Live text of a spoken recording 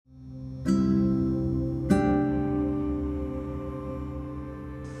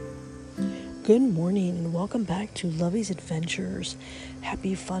Good morning and welcome back to Lovey's Adventures.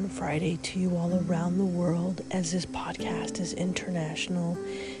 Happy Fun Friday to you all around the world, as this podcast is international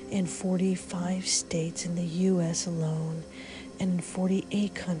in 45 states in the U.S. alone and in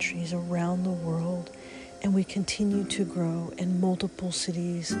 48 countries around the world. And we continue to grow in multiple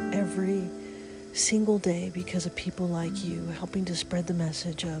cities every single day because of people like you helping to spread the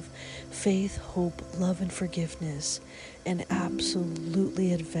message of faith, hope, love, and forgiveness, and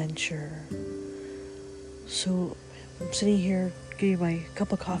absolutely adventure. So I'm sitting here getting my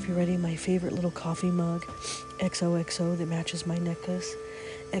cup of coffee ready, my favorite little coffee mug, XOXO, that matches my necklace,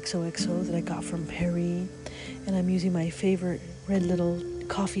 XOXO, that I got from Perry, and I'm using my favorite red little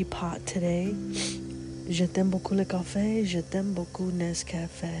coffee pot today. Je t'aime beaucoup le café, je t'aime beaucoup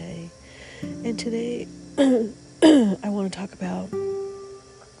Nescafé. And today I want to talk about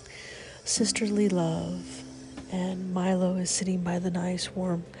sisterly love. And Milo is sitting by the nice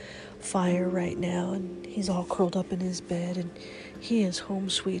warm fire right now, and he's all curled up in his bed, and he is home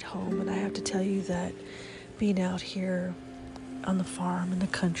sweet home. And I have to tell you that being out here on the farm in the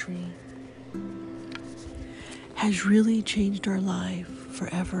country has really changed our life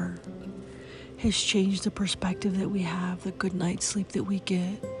forever. Has changed the perspective that we have, the good night's sleep that we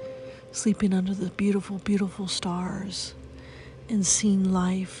get, sleeping under the beautiful, beautiful stars, and seeing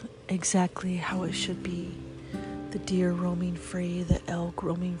life exactly how it should be. The deer roaming free, the elk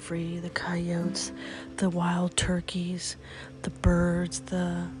roaming free, the coyotes, the wild turkeys, the birds,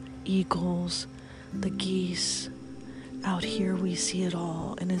 the eagles, the geese. Out here we see it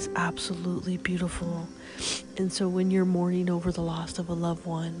all, and it's absolutely beautiful. And so when you're mourning over the loss of a loved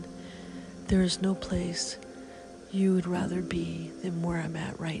one, there is no place you would rather be than where I'm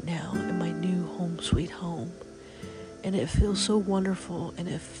at right now, in my new home sweet home. And it feels so wonderful, and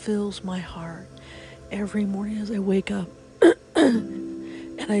it fills my heart every morning as I wake up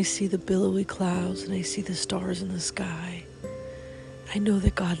and I see the billowy clouds and I see the stars in the sky. I know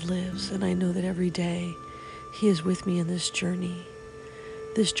that God lives, and I know that every day He is with me in this journey.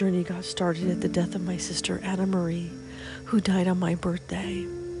 This journey got started at the death of my sister Anna Marie, who died on my birthday.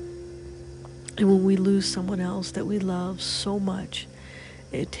 And when we lose someone else that we love so much,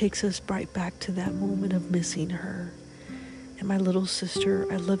 it takes us right back to that moment of missing her. And my little sister,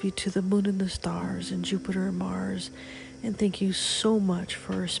 I love you to the moon and the stars and Jupiter and Mars. And thank you so much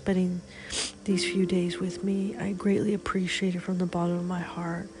for spending these few days with me. I greatly appreciate it from the bottom of my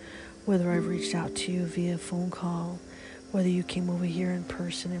heart, whether I've reached out to you via phone call, whether you came over here in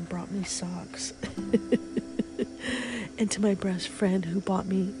person and brought me socks, and to my best friend who bought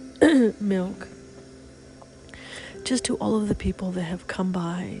me milk. Just to all of the people that have come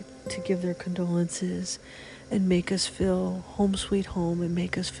by to give their condolences and make us feel home sweet home, and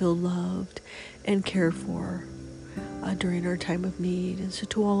make us feel loved and cared for during our time of need. And so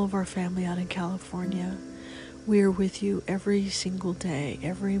to all of our family out in California, we are with you every single day,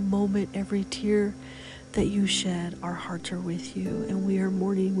 every moment, every tear that you shed. Our hearts are with you, and we are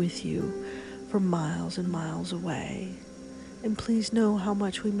mourning with you from miles and miles away. And please know how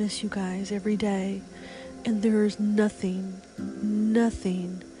much we miss you guys every day. And there is nothing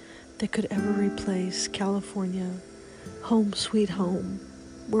that could ever replace California, home sweet home,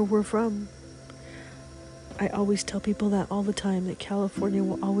 where we're from. I always tell people that all the time, that California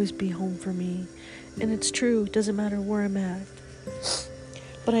will always be home for me. And it's true, it doesn't matter where I'm at.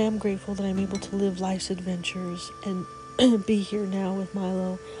 But I am grateful that I'm able to live life's adventures and be here now with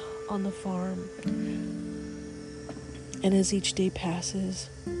Milo on the farm. And as each day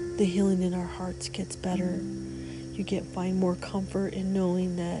passes, the healing in our hearts gets better. You find more comfort in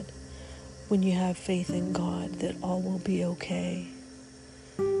knowing that when you have faith in God, that all will be okay.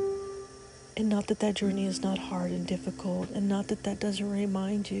 And not that that journey is not hard and difficult, and not that that doesn't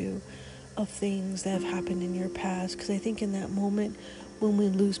remind you of things that have happened in your past. Because I think in that moment when we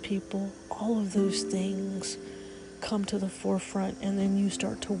lose people, all of those things come to the forefront, and then you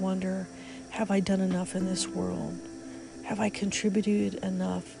start to wonder, have I done enough in this world? Have I contributed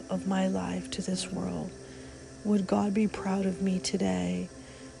enough of my life to this world? Would God be proud of me today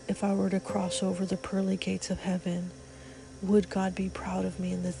if I were to cross over the pearly gates of heaven? Would God be proud of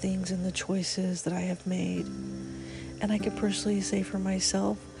me in the things and the choices that I have made? And I could personally say for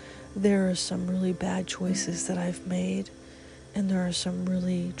myself, there are some really bad choices that I've made, and there are some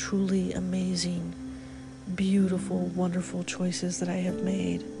really, truly amazing, beautiful, wonderful choices that I have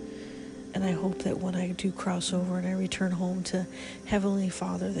made. And I hope that when I do cross over and I return home to Heavenly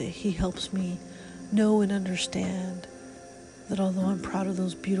Father, that He helps me know and understand that although I'm proud of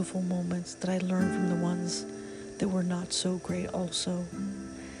those beautiful moments, that I learned from the ones that were not so great also.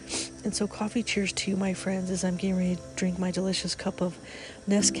 And so coffee cheers to you, my friends, as I'm getting ready to drink my delicious cup of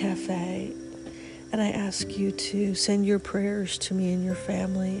Nescafe. And I ask you to send your prayers to me and your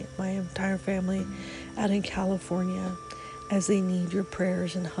family, my entire family out in California, as they need your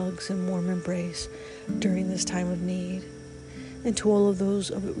prayers and hugs and warm embrace during this time of need. And to all of those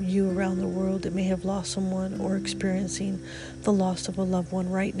of you around the world that may have lost someone or experiencing the loss of a loved one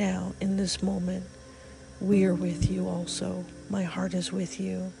right now in this moment, we are with you also. My heart is with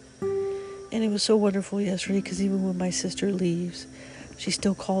you. And it was so wonderful yesterday because even when my sister leaves, she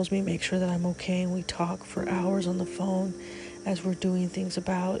still calls me, make sure that I'm okay, and we talk for hours on the phone as we're doing things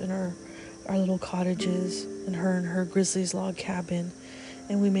about in our little cottages and her Grizzly's log cabin,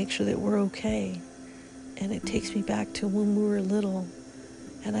 and we make sure that we're okay. And it takes me back to when we were little,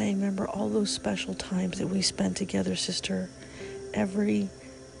 and I remember all those special times that we spent together, sister. Every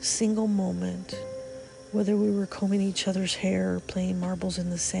single moment, whether we were combing each other's hair or playing marbles in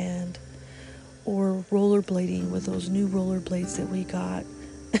the sand, or rollerblading with those new rollerblades that we got,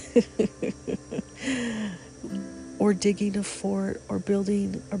 or digging a fort, or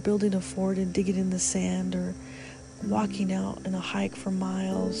building a fort and digging in the sand, or walking out in a hike for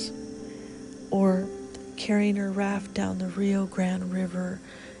miles, or carrying her raft down the Rio Grande River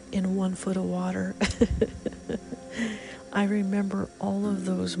in 1 foot of water. I remember all of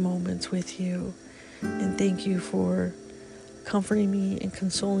those moments with you, and thank you for comforting me and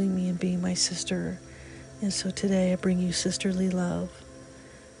consoling me and being my sister. And so today I bring you sisterly love,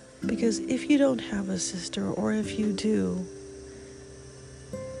 because if you don't have a sister, or if you do,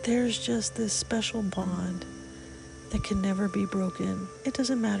 there's just this special bond that can never be broken. It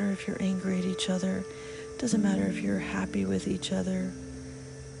doesn't matter if you're angry at each other. It doesn't matter if you're happy with each other.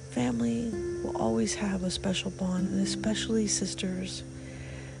 Family will always have a special bond, and especially sisters.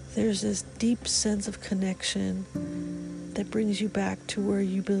 There's this deep sense of connection that brings you back to where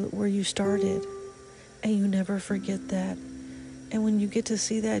you started, and you never forget that. And when you get to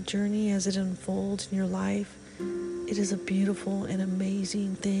see that journey as it unfolds in your life, it is a beautiful and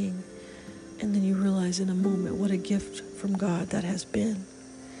amazing thing. And then you realize in a moment what a gift from God that has been.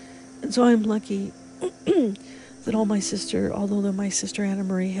 And so I'm lucky that although my sister Anna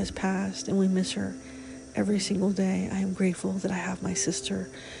Marie has passed and we miss her every single day, I am grateful that I have my sister,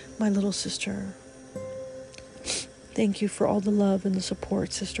 my little sister. Thank you for all the love and the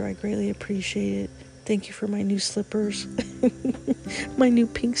support, sister. I greatly appreciate it. Thank you for my new slippers, my new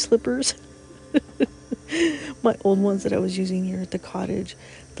pink slippers. My old ones that I was using here at the cottage,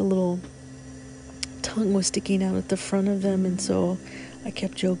 the little tongue was sticking out at the front of them, and so I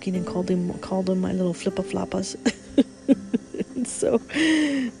kept joking and called them my little flippa-floppas. And so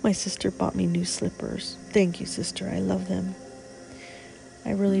my sister bought me new slippers. Thank you, sister. I love them.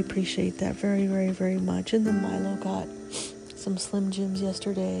 I really appreciate that very, very, very much. And then Milo got some Slim Jims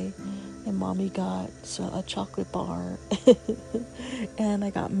yesterday, and Mommy got a chocolate bar, and I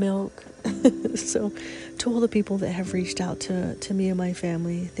got milk. So to all the people that have reached out to me and my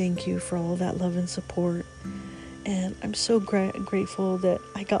family, thank you for all that love and support. And I'm so grateful that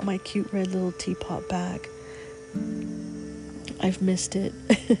I got my cute red little teapot back. I've missed it.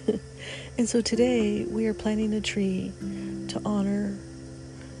 And so today we are planting a tree to honor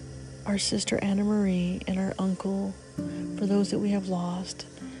our sister Anna Marie and our uncle, for those that we have lost,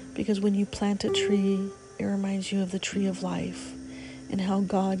 because when you plant a tree, it reminds you of the tree of life and how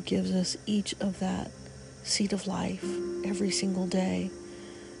God gives us each of that seed of life every single day.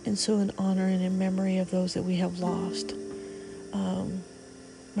 And so in honor and in memory of those that we have lost,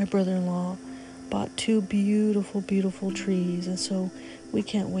 my brother-in-law bought 2 beautiful, beautiful trees, and so we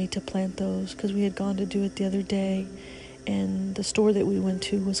can't wait to plant those, because we had gone to do it the other day, and the store that we went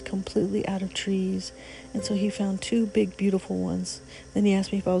to was completely out of trees, and so he found 2 big, beautiful ones. Then he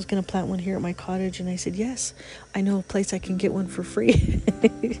asked me if I was going to plant one here at my cottage, and I said, yes, I know a place I can get one for free.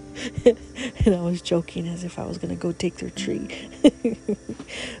 And I was joking as if I was going to go take their tree.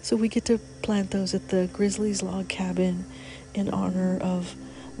 So we get to plant those at the Grizzly's log cabin in honor of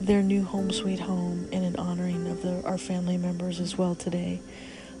their new home sweet home, and in honoring of our family members as well today.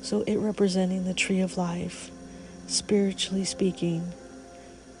 So it representing the tree of life, spiritually speaking,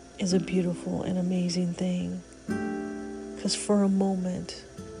 is a beautiful and amazing thing. Because for a moment,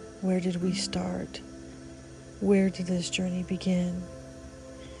 where did we start? Where did this journey begin?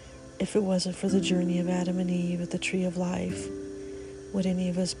 If it wasn't for the journey of Adam and Eve at the tree of life, would any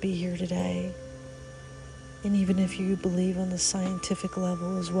of us be here today? And even if you believe on the scientific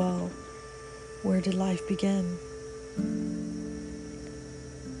level as well, where did life begin? And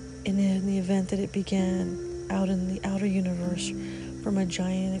in the event that it began out in the outer universe from a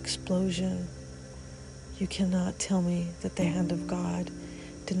giant explosion, you cannot tell me that the hand of God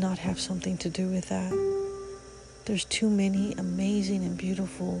did not have something to do with that. There's too many amazing and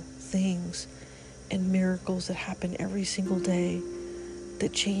beautiful things and miracles that happen every single day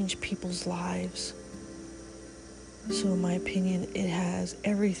that change people's lives. So in my opinion, it has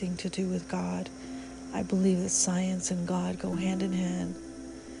everything to do with God. I believe that science and God go hand in hand,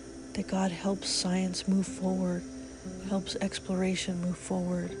 that God helps science move forward, helps exploration move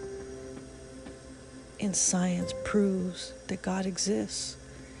forward, and science proves that God exists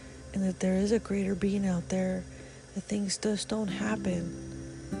and that there is a greater being out there, that things just don't happen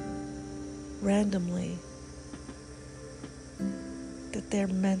randomly, that they're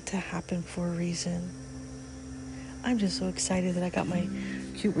meant to happen for a reason. I'm just so excited that I got my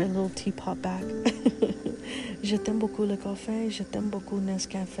cute red little teapot back. Je t'aime beaucoup le café, je t'aime beaucoup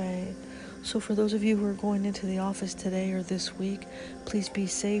Nescafé. So for those of you who are going into the office today or this week, please be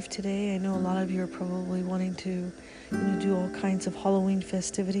safe today. I know a lot of you are probably wanting to do all kinds of Halloween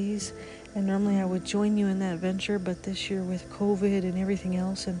festivities, and normally I would join you in that venture, but this year with COVID and everything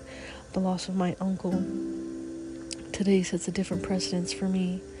else and the loss of my uncle, today sets a different precedence for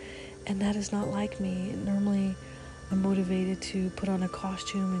me, and that is not like me. Normally I'm motivated to put on a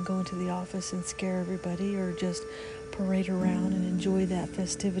costume and go into the office and scare everybody or just parade around and enjoy that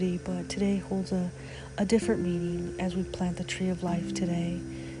festivity, but today holds a different meaning as we plant the tree of life today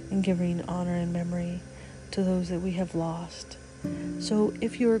and giving honor and memory to those that we have lost. So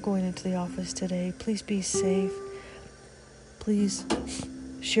if you are going into the office today, please be safe. Please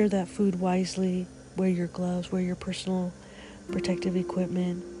share that food wisely. Wear your gloves, wear your personal protective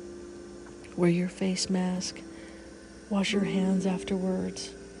equipment, wear your face mask, wash your hands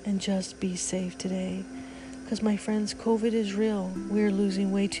afterwards, and just be safe today. Because my friends, COVID is real. We're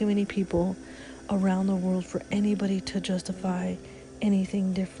losing way too many people around the world for anybody to justify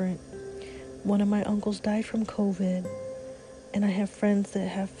anything different. One of my uncles died from COVID, and I have friends that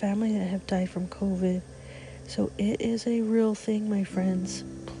have family that have died from COVID. So it is a real thing, my friends.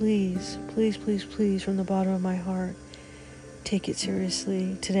 Please, please, please, please, from the bottom of my heart, take it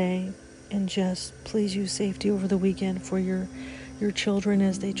seriously today, and just please use safety over the weekend for your children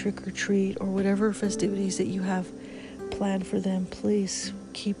as they trick or treat or whatever festivities that you have planned for them. Please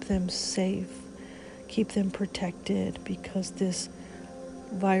keep them safe, keep them protected, because this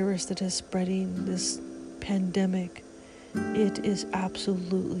virus that is spreading, this pandemic, it is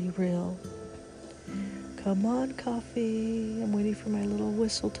absolutely real. Come on, coffee. I'm waiting for my little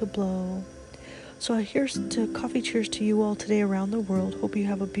whistle to blow. So here's to coffee cheers to you all today around the world. Hope you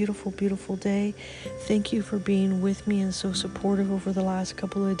have a beautiful, beautiful day. Thank you for being with me and so supportive over the last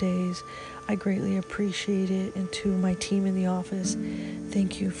couple of days. I greatly appreciate it. And to my team in the office,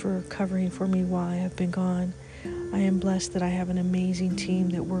 thank you for covering for me while I have been gone. I am blessed that I have an amazing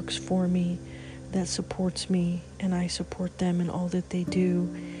team that works for me, that supports me, and I support them in all that they do.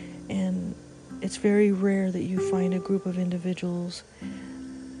 And it's very rare that you find a group of individuals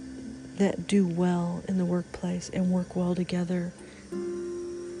that do well in the workplace and work well together.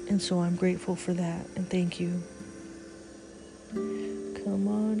 And so I'm grateful for that, and thank you. Come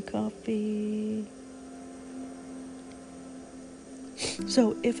on, coffee.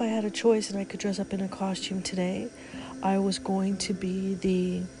 So if I had a choice and I could dress up in a costume today, I was going to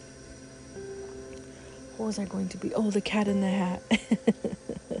be what was I going to be? Oh, the Cat in the Hat.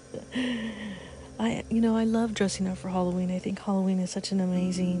 I love dressing up for Halloween. I think Halloween is such an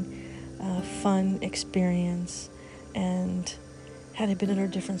amazing fun experience, and had it been under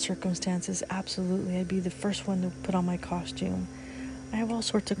different circumstances, absolutely I'd be the first one to put on my costume. I have all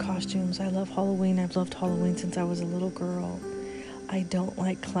sorts of costumes. I love Halloween. I've loved Halloween since I was a little girl. I don't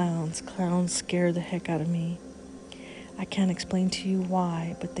like clowns. Clowns scare the heck out of me. I can't explain to you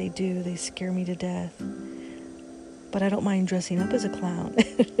why, but they do. They scare me to death. But I don't mind dressing up as a clown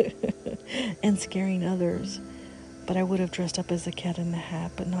and scaring others. But I would have dressed up as the Cat in the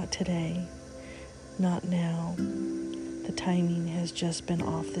Hat, but not today. Not now. The timing has just been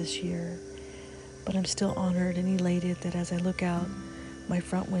off this year. But I'm still honored and elated that as I look out my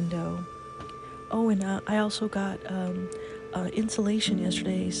front window. Oh, and I also got insulation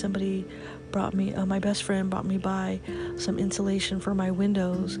yesterday. Somebody brought me, my best friend brought me by some insulation for my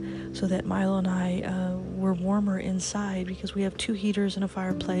windows so that Milo and I were warmer inside, because we have 2 heaters and a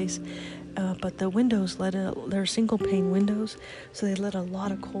fireplace. But the windows they're single pane windows, so they let a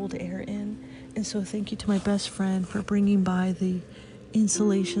lot of cold air in. And so thank you to my best friend for bringing by the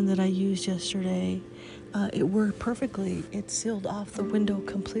insulation that I used yesterday. It worked perfectly. It sealed off the window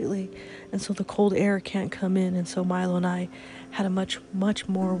completely, and so the cold air can't come in. And so Milo and I had a much, much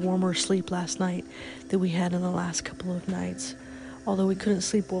more warmer sleep last night than we had in the last couple of nights. Although we couldn't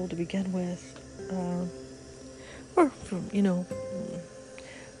sleep well to begin with,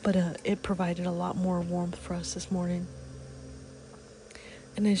 but it provided a lot more warmth for us this morning.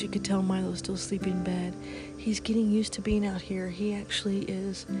 And as you could tell, Milo's still sleeping in bed. He's getting used to being out here. He actually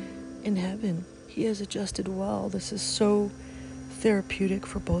is in heaven. He has adjusted well. This is so therapeutic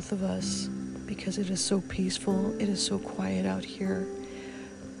for both of us because it is so peaceful. It is so quiet out here.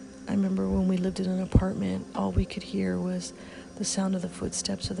 I remember when we lived in an apartment, all we could hear was the sound of the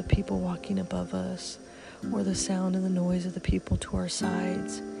footsteps of the people walking above us, or the sound and the noise of the people to our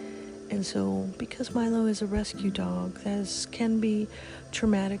sides. And so, because Milo is a rescue dog, that can be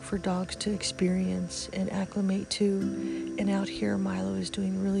traumatic for dogs to experience and acclimate to. And out here, Milo is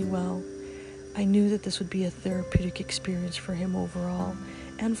doing really well. I knew that this would be a therapeutic experience for him overall,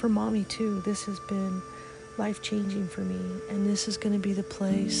 and for Mommy too. This has been life-changing for me, and this is going to be the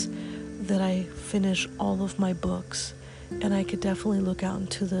place that I finish all of my books, and I could definitely look out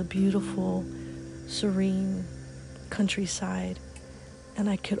into the beautiful, serene countryside. And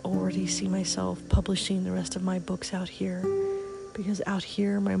I could already see myself publishing the rest of my books out here, because out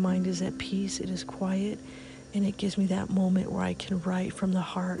here my mind is at peace, it is quiet, and it gives me that moment where I can write from the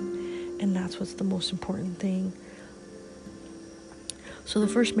heart, and that's what's the most important thing. So the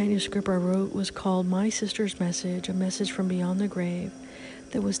first manuscript I wrote was called My Sister's Message, a message from beyond the grave,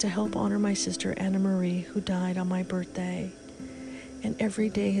 that was to help honor my sister Anna Marie, who died on my birthday. And every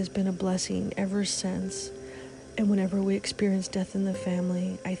day has been a blessing ever since. And whenever we experience death in the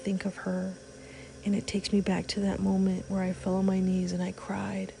family, I think of her, and it takes me back to that moment where I fell on my knees and I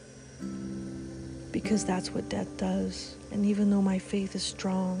cried, because that's what death does. And even though my faith is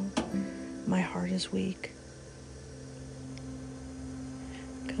strong, my heart is weak.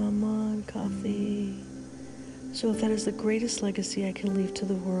 Come on, coffee. So if that is the greatest legacy I can leave to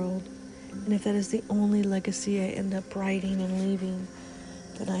the world, and if that is the only legacy I end up writing and leaving,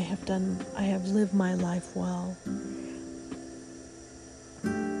 that I have lived my life well.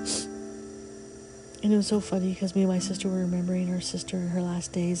 And it was so funny because me and my sister were remembering our sister in her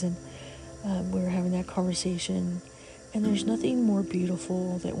last days, and we were having that conversation. And there's nothing more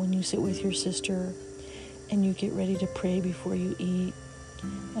beautiful that when you sit with your sister and you get ready to pray before you eat,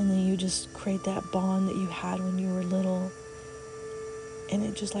 and then you just create that bond that you had when you were little, and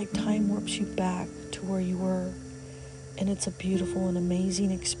it just like time warps you back to where you were. And it's a beautiful and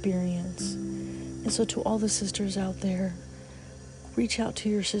amazing experience. And so to all the sisters out there, reach out to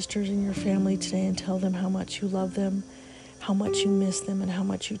your sisters and your family today and tell them how much you love them, how much you miss them, and how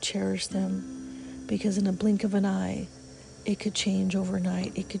much you cherish them. Because in a blink of an eye, it could change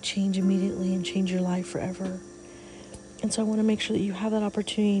overnight. It could change immediately and change your life forever. And so I want to make sure that you have that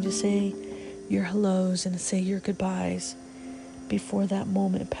opportunity to say your hellos and say your goodbyes before that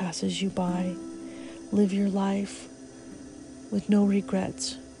moment passes you by. Live your life with no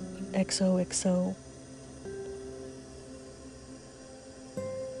regrets. XOXO.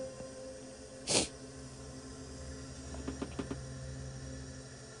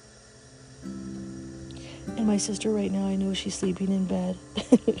 And my sister right now, I know she's sleeping in bed.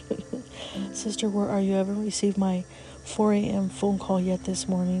 Sister, where are you? I haven't received my 4 a.m. phone call yet this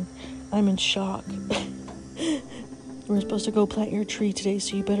morning. I'm in shock. We're supposed to go plant your tree today,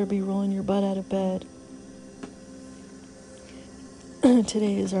 so you better be rolling your butt out of bed.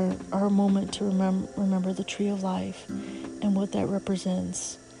 Today is our moment to remember the tree of life and what that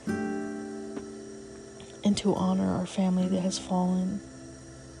represents, and to honor our family that has fallen,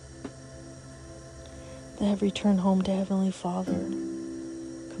 that have returned home to Heavenly Father.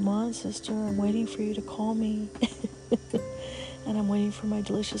 Come on, sister, I'm waiting for you to call me. And I'm waiting for my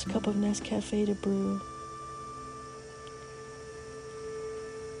delicious cup of Nescafe to brew.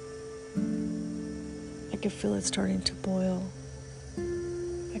 I can feel it starting to boil.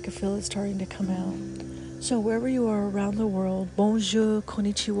 I can feel it starting to come out. So wherever you are around the world, bonjour,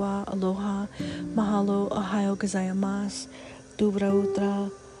 konnichiwa, aloha, mahalo, ohayo gozaimasu, dobra utra,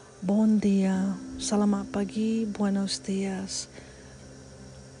 bon dia, salamat pagi, buenos dias.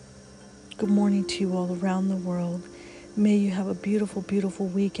 Good morning to you all around the world. May you have a beautiful, beautiful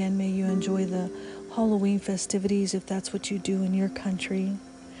weekend. May you enjoy the Halloween festivities if that's what you do in your country.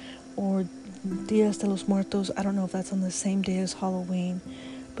 Or Dias de los Muertos. I don't know if that's on the same day as Halloween.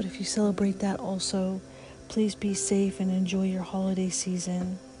 But if you celebrate that also, please be safe and enjoy your holiday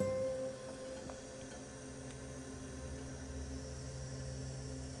season.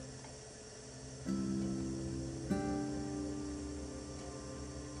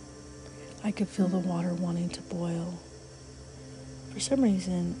 I could feel the water wanting to boil. For some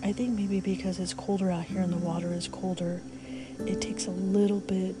reason, I think maybe because it's colder out here and the water is colder, it takes a little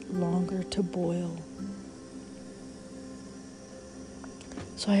bit longer to boil.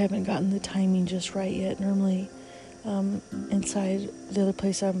 So I haven't gotten the timing just right yet. Normally, inside the other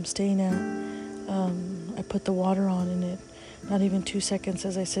place I'm staying at, I put the water on and it Not even 2 seconds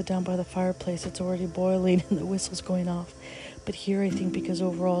as I sit down by the fireplace, it's already boiling and the whistle's going off. But here, I think because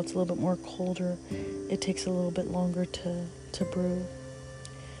overall it's a little bit more colder, it takes a little bit longer to brew.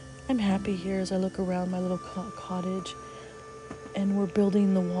 I'm happy here as I look around my little cottage, and we're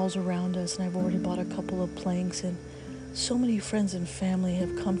building the walls around us, and I've already bought a couple of planks, and so many friends and family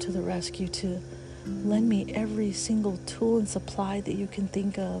have come to the rescue to lend me every single tool and supply that you can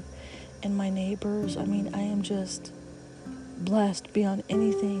think of. And my neighbors, I mean, I am just blessed beyond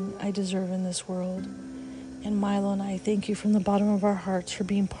anything I deserve in this world. And Milo and I thank you from the bottom of our hearts for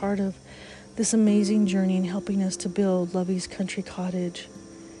being part of this amazing journey and helping us to build Lovey's Country Cottage.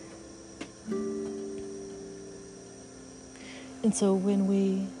 And so when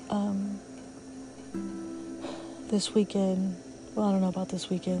we, this weekend, well, I don't know about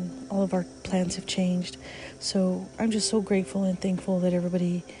this weekend, all of our plans have changed. So I'm just so grateful and thankful that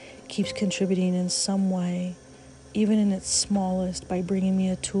everybody keeps contributing in some way, even in its smallest, by bringing me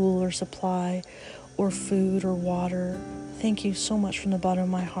a tool or supply or food or water. Thank you so much from the bottom of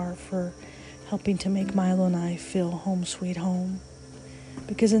my heart for helping to make Milo and I feel home sweet home.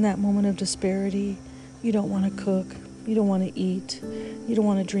 Because in that moment of disparity, you don't want to cook, you don't want to eat, you don't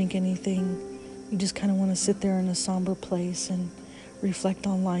want to drink anything. You just kind of want to sit there in a somber place and reflect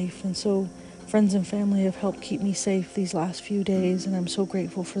on life. And so friends and family have helped keep me safe these last few days, and I'm so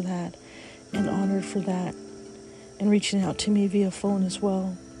grateful for that and honored for that, and reaching out to me via phone as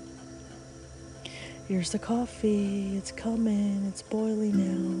well. Here's the coffee. It's coming. It's boiling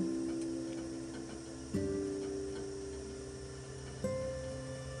now.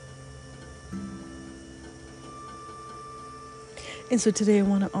 And so today I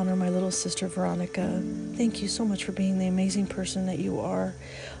want to honor my little sister, Veronica. Thank you so much for being the amazing person that you are,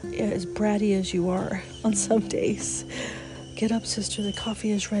 as bratty as you are on some days. Get up, sister. The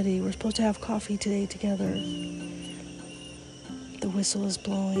coffee is ready. We're supposed to have coffee today together. The whistle is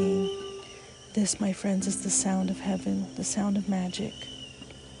blowing. This, my friends, is the sound of heaven, the sound of magic.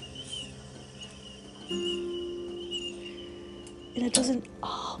 And it doesn't,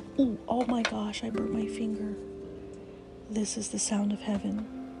 oh my gosh, I burnt my finger. This is the sound of heaven.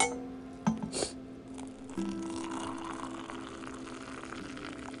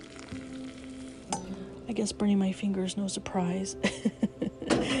 I guess burning my finger is no surprise.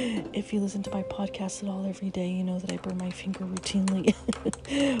 If you listen to my podcast at all every day, you know that I burn my finger routinely,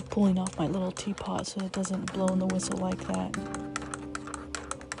 pulling off my little teapot so it doesn't blow in the whistle like that.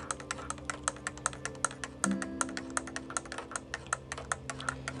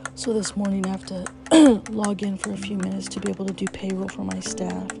 So this morning I have to log in for a few minutes to be able to do payroll for my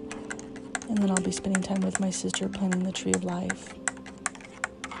staff. And then I'll be spending time with my sister planting the tree of life.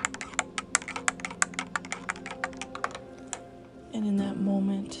 And in that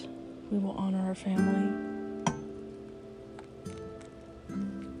moment, we will honor our family.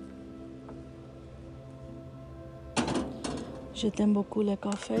 Je t'aime beaucoup le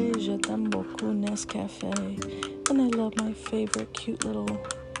café, je t'aime beaucoup Nescafé. And I love my favorite cute little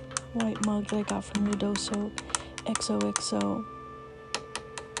white mug that I got from Ruidoso, XOXO.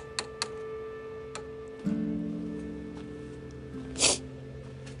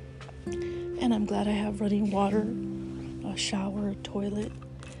 And I'm glad I have running water, a shower, a toilet.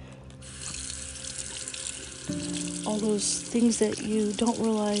 All those things that you don't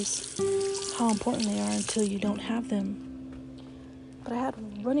realize how important they are until you don't have them. But I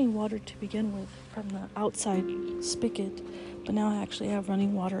had running water to begin with from the outside spigot, but now I actually have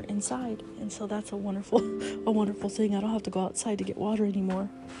running water inside, and so that's a wonderful thing. I don't have to go outside to get water anymore.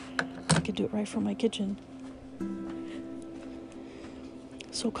 I can do it right from my kitchen.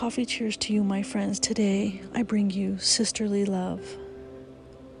 So coffee cheers to you, my friends. Today I bring you sisterly love.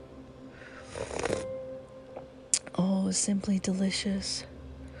 Oh, simply delicious.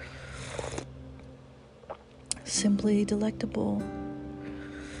 Simply delectable.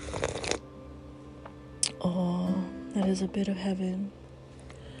 Oh, that is a bit of heaven.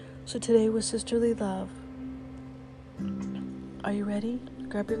 So today was sisterly love. Are you ready?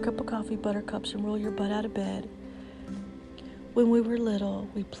 Grab your cup of coffee, buttercups, and roll your butt out of bed. When we were little,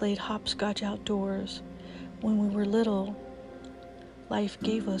 we played hopscotch outdoors. When we were little, life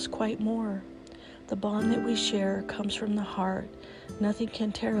gave us quite more. The bond that we share comes from the heart. Nothing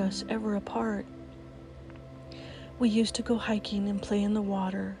can tear us ever apart. We used to go hiking and play in the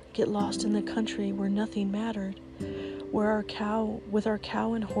water, get lost in the country where nothing mattered. With our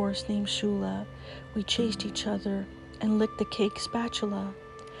cow and horse named Shula, we chased each other and licked the cake spatula.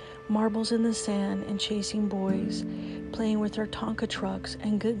 Marbles in the sand and chasing boys, playing with our Tonka trucks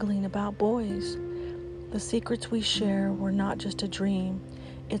and giggling about boys. The secrets we share were not just a dream,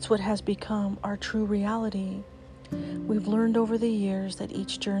 it's what has become our true reality. We've learned over the years that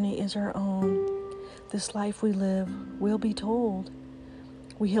each journey is our own. This life we live will be told.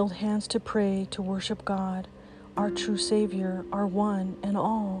 We held hands to pray, to worship God, our true Savior, our one and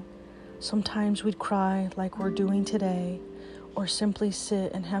all. Sometimes we'd cry like we're doing today, or simply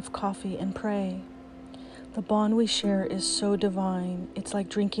sit and have coffee and pray. The bond we share is so divine, it's like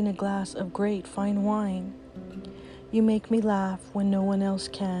drinking a glass of great fine wine. You make me laugh when no one else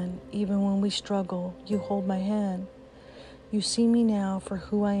can, even when we struggle, you hold my hand. You see me now for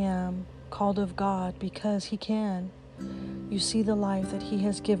who I am, called of God because He can. You see the life that He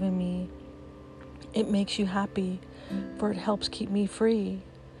has given me. It makes you happy, for it helps keep me free.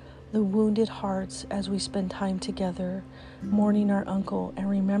 The wounded hearts as we spend time together, mourning our uncle and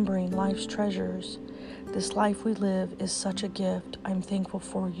remembering life's treasures. This life we live is such a gift. I'm thankful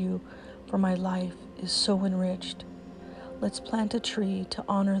for you, for my life is so enriched. Let's plant a tree to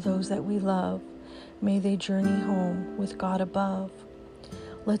honor those that we love. May they journey home with God above.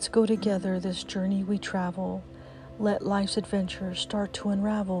 Let's go together this journey we travel. Let life's adventures start to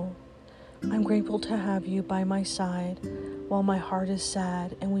unravel. I'm grateful to have you by my side while my heart is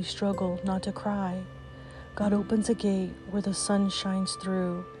sad and we struggle not to cry. God opens a gate where the sun shines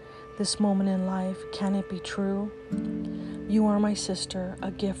through. This moment in life, can it be true? You are my sister,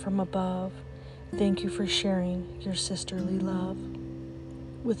 a gift from above. Thank you for sharing your sisterly love.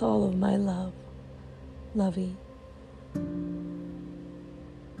 With all of my love, Lovey.